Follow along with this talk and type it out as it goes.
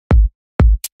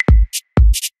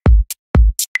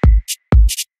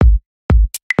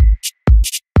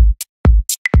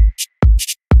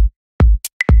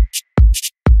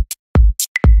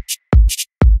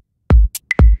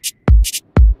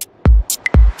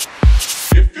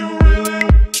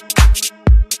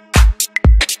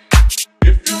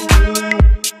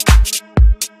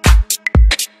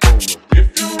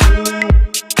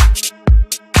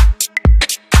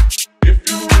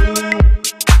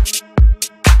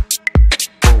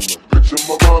Bitch in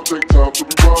my rhyme, take time to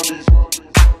rewind these.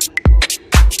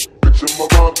 Bitch in my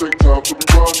rhyme, take time to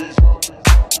rewind these.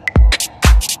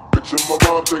 Bitch in my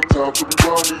rhyme, take time to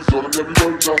rewind these. All of every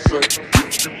words I say.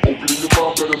 If you open in your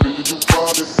mind, better make you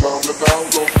find it. Time to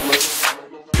download play.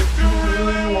 If you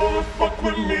really wanna fuck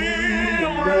with me,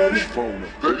 I'm ready.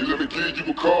 Baby, let me give you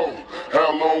a call.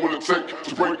 How long will it take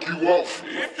to break you off?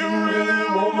 If you really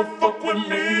wanna fuck with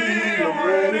me, I'm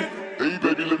ready. Hey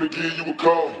baby, let me give you a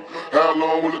call. How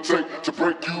long will it take to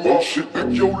break you off? Shit,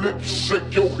 lick your lips,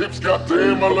 shake your hips.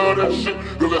 Goddamn, I love that shit.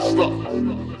 Now let's stop.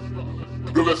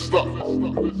 Now let's stop.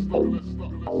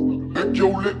 Lick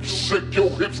your lips, shake your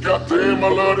hips. Goddamn, I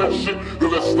love that shit. Now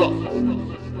let's stop.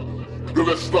 Now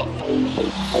let's stop.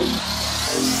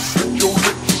 Lick your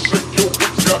lips, shake your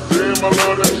hips. Goddamn, I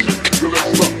love that shit. Now let's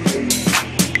stop.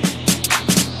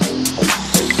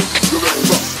 Now let's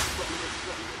stop.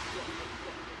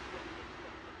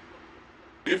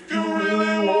 If you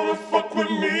really wanna fuck with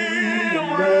me,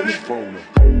 I'm ready. Phone up.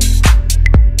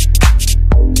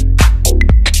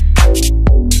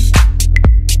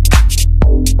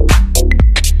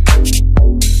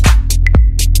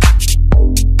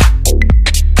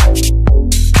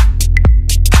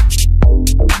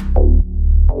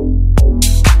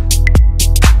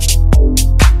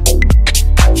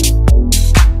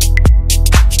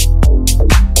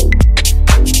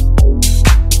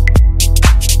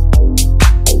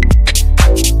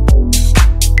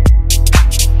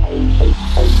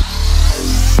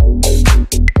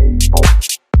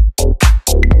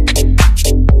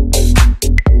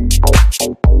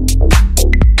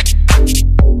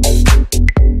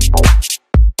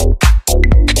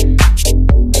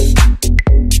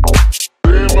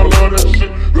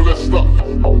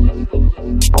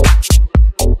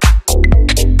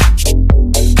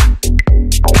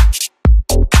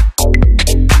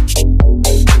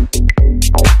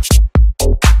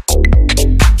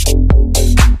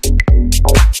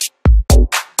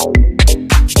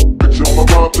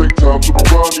 Take time to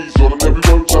rewind these, all and every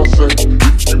words I say.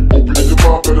 If you open in your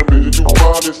mind, better make you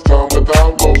find it's time let the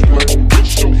outlaws play.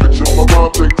 Bitch in my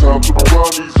mind, take time to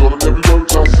rewind these, all and every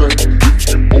words I say. If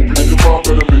you open in your mind,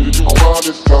 better make you find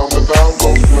it's time let the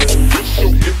outlaws play.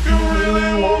 If you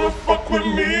really wanna fuck with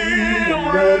me, I'm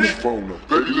ready. Phone up.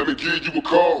 Baby, let me give you a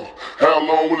call. How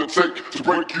long will it take to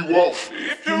break you off?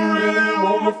 If you really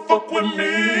wanna fuck with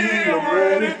me, I'm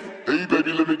ready. Hey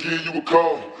baby, let me give you a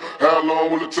call. How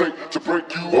long will it take to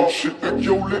break you off? Shit, lick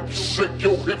your lips, shake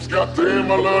your hips.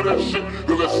 Goddamn, I love that shit.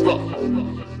 Now let's stop.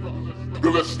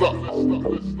 Now let's stop.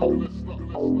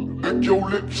 Lick your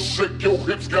lips, shake your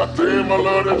hips. Goddamn, I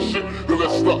love that shit. Now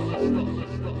let's stop.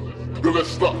 Now let's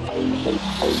stop.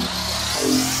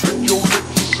 Lick your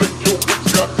lips, shake your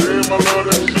hips. Goddamn, I love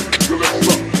that shit. Now let's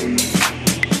stop.